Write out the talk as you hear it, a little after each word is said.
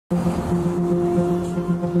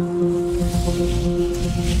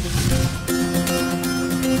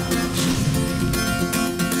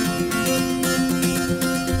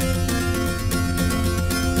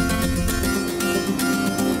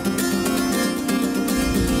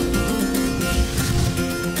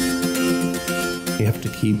You have to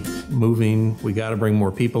keep moving. We got to bring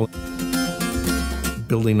more people.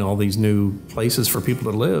 Building all these new places for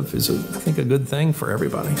people to live is, I think, a good thing for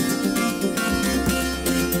everybody.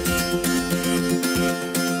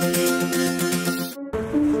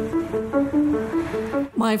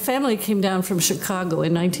 My family came down from Chicago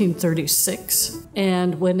in 1936,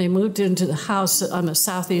 and when they moved into the house on the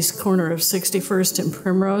southeast corner of 61st and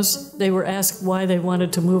Primrose, they were asked why they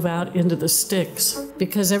wanted to move out into the sticks,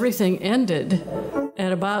 because everything ended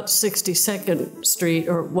at about 62nd Street,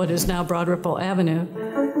 or what is now Broad Ripple Avenue.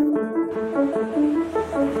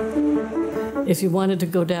 If you wanted to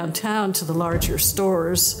go downtown to the larger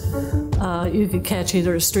stores, you could catch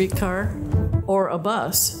either a streetcar or a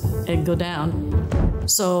bus and go down.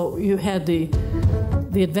 So you had the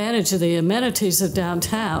advantage of the amenities of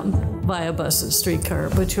downtown via bus and streetcar,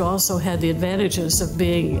 but you also had the advantages of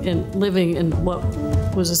living in what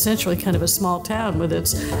was essentially kind of a small town with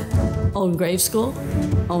its own grade school,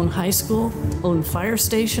 own high school, own fire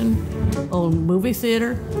station, own movie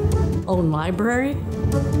theater, own library.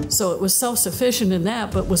 So it was self-sufficient in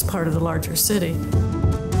that, but was part of the larger city.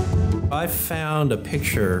 I found a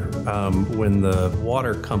picture when the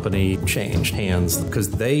water company changed hands,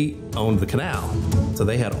 because they owned the canal. So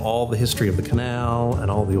they had all the history of the canal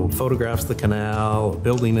and all the old photographs of the canal,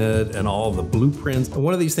 building it, and all the blueprints. And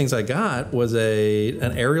one of these things I got was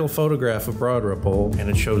an aerial photograph of Broad Ripple, and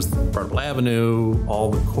it shows Broad Ripple Avenue,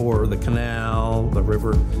 all the core of the canal, the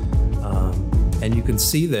river. And you can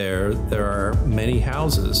see there are many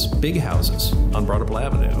houses, big houses on Broad Ripple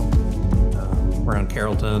Avenue, around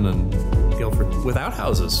Carrollton and Guilford, without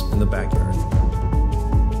houses in the backyard.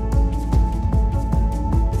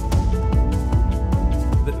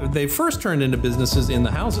 They first turned into businesses in the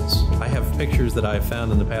houses. I have pictures that I've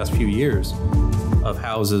found in the past few years of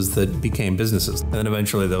houses that became businesses. And then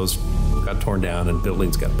eventually those got torn down and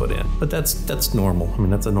buildings got put in. But that's normal. I mean,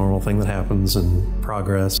 that's a normal thing that happens in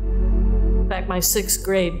progress. In fact, my 6th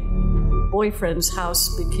grade boyfriend's house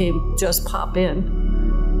became just pop in.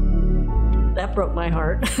 That broke my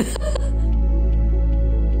heart.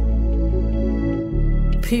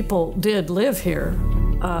 People did live here,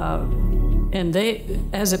 and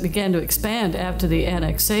as it began to expand after the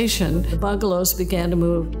annexation, the bungalows began to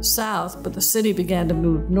move south, but the city began to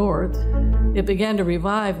move north. It began to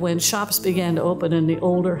revive when shops began to open in the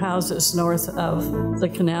older houses north of the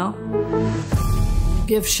canal.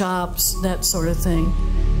 Gift shops, that sort of thing.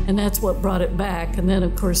 And that's what brought it back. And then,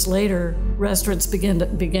 of course, later, restaurants began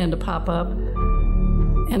to pop up.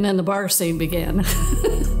 And then the bar scene began.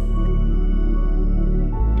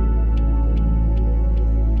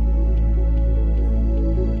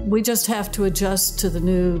 We just have to adjust to the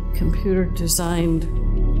new computer-designed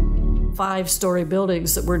 5-story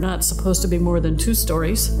buildings that were not supposed to be more than 2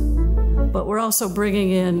 stories. But we're also bringing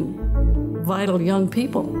in vital young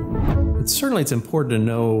people. Certainly it's important to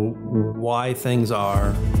know why things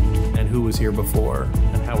are and who was here before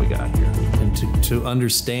and how we got here, and to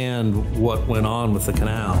understand what went on with the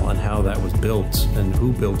canal and how that was built and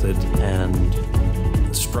who built it and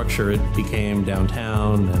the structure it became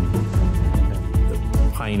downtown and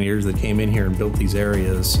the pioneers that came in here and built these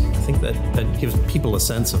areas. I think that gives people a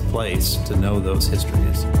sense of place to know those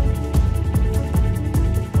histories.